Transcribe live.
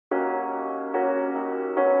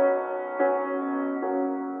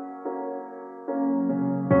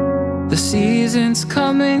The seasons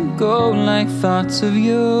come and go like thoughts of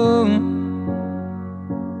you,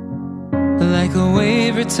 like a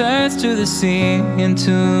wave returns to the sea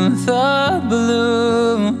into the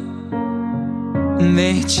blue.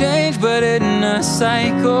 They change but in a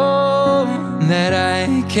cycle that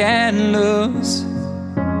I can't lose,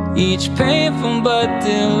 each painful but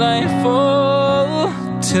delightful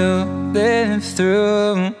to live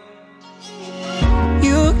through.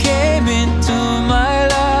 You came into my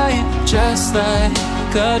life just like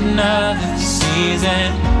another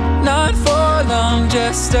season, not for long,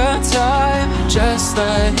 just a time, just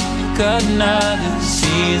like another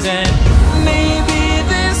season. Maybe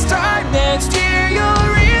this time next year you'll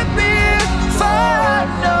reappear for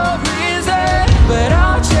no reason, but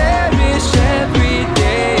I'll cherish every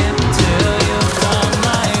day until you come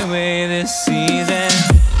my way this season.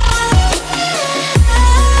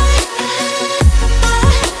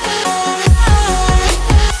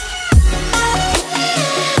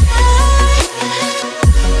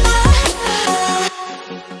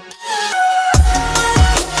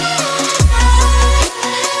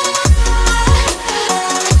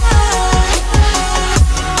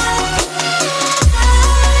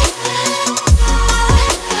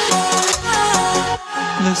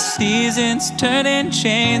 The seasons turn and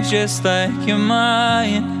change just like your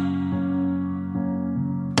mind,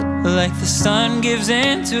 like the sun gives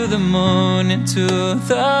into the moon, into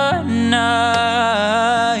the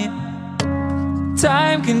night.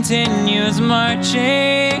 Time continues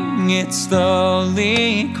marching, it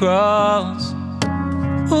slowly crawls.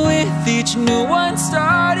 With each new one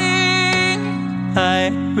starting,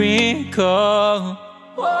 I recall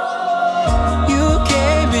you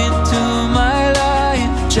came into my life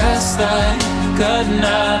just like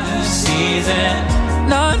another season,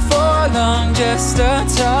 not for long, just a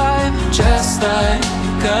time, just like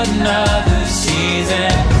another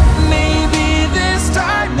season. Maybe this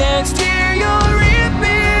time next year you'll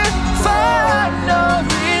reappear for no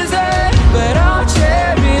reason, but I'll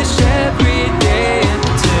cherish every day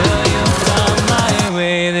until you come my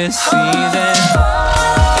way this season.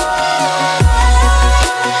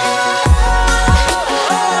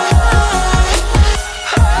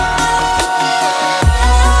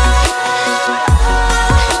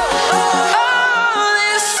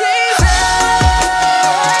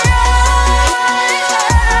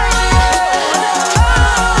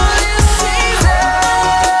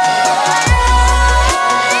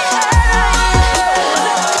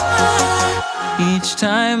 Each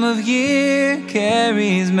time of year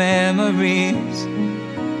carries memories,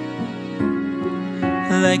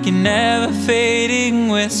 like a never fading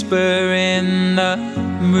whisper in the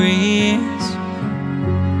breeze.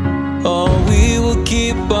 Oh, we will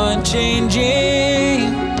keep on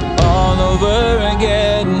changing all over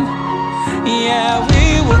again. Yeah,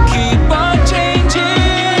 we will keep on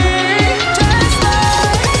changing, just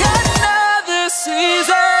like another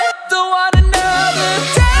season. Don't want another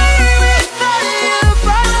day without you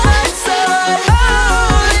by my side.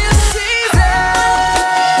 Oh, this season.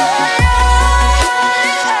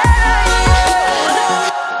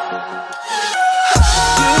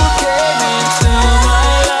 You came into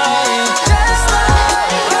my life just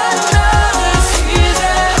like another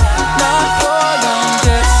season, not for long,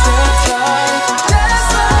 just a time, just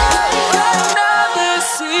like another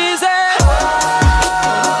season.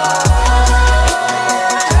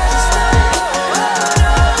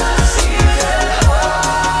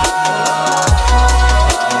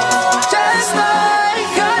 Just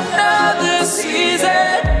like another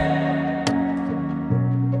season.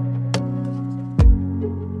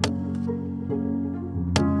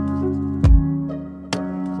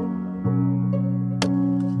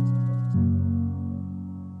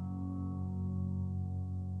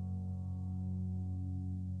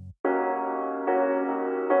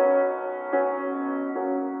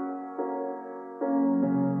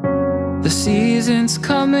 The seasons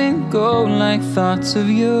come and go like thoughts of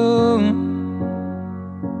you,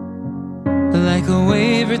 like a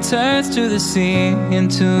wave returns to the sea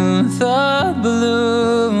into the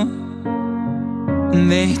blue.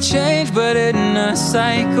 They change but in a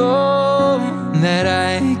cycle that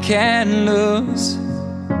I can't lose,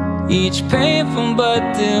 each painful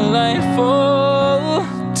but delightful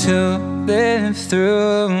to live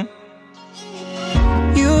through.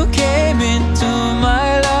 You came into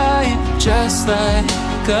my life just like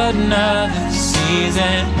another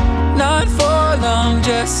season, not for long,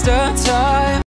 just a time.